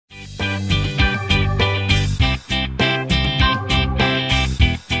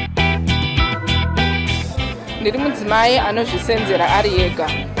Ndi mudzimai anozvisenzera ari ega.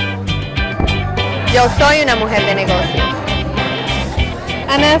 Yo soy una mujer de negocios.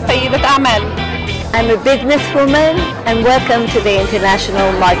 أنا سيدة أعمال. I'm a businesswoman and welcome to the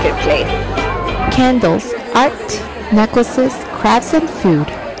international marketplace. Candles, art, necklaces, crafts, and food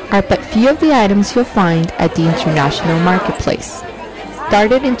are but few of the items you'll find at the international marketplace.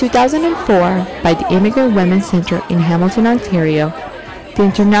 Started in 2004 by the Immigrant Women's Center in Hamilton, Ontario, the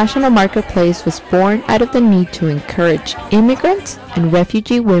International Marketplace was born out of the need to encourage immigrant and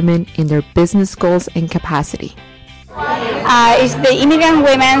refugee women in their business goals and capacity. It's the Immigrant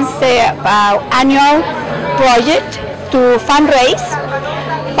Women's annual project to fundraise,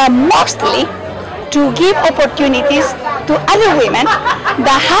 but mostly to give opportunities to other women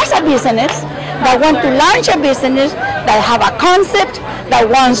that has a business, that want to launch a business, that have a concept, that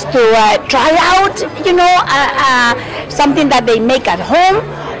wants to try out, something that they make at home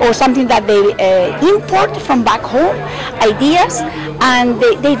or something that they import from back home, ideas, and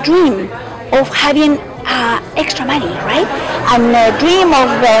they dream of having extra money, right? And dream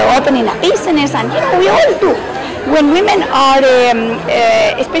of opening a business, and we all do. When women are,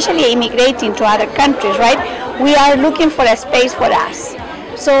 especially immigrating to other countries, right, we are looking for a space for us.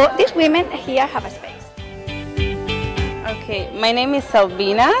 So these women here have a space. Okay, my name is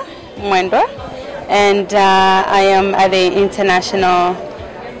Salvina Mwendwa, and I am at the International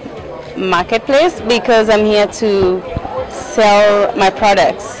Marketplace because I'm here to sell my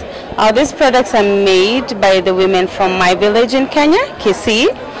products. These products are made by the women from my village in Kenya,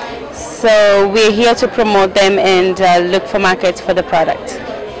 Kisii. So we're here to promote them and look for markets for the product.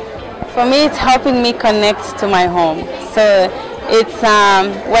 For me, it's helping me connect to my home. So it's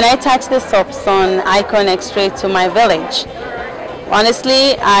when I touch the soapstone, I connect straight to my village.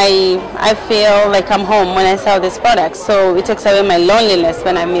 Honestly, I feel like I'm home when I sell this product. So it takes away my loneliness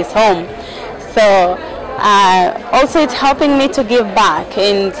when I miss home. So also it's helping me to give back,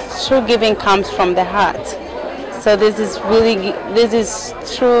 and true giving comes from the heart. So this is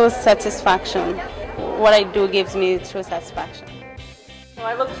true satisfaction. What I do gives me true satisfaction. Well,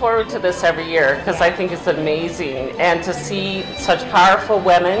 I look forward to this every year because I think it's amazing, and to see such powerful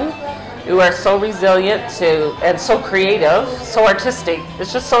women who are so resilient and so creative, so artistic.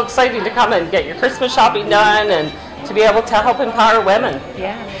 It's just so exciting to come and get your Christmas shopping done and to be able to help empower women.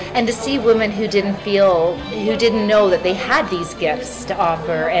 Yeah, and to see women who didn't know that they had these gifts to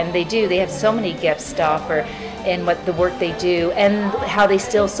offer, and they do. They have so many gifts to offer in what the work they do, and how they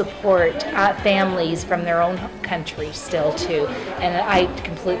still support families from their own country still too. And I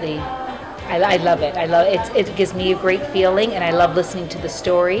love it. I love it. It gives me a great feeling, and I love listening to the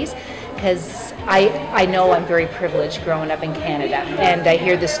stories, because I know I'm very privileged growing up in Canada, and I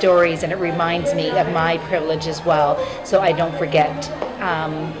hear the stories, and it reminds me of my privilege as well, so I don't forget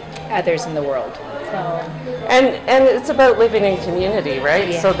others in the world. So. And it's about living in community, right?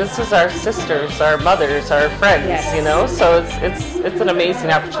 Yeah. So this is our sisters, our mothers, our friends, yes. So it's an amazing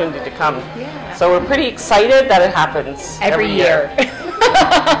opportunity to come. Yeah. So we're pretty excited that it happens every year.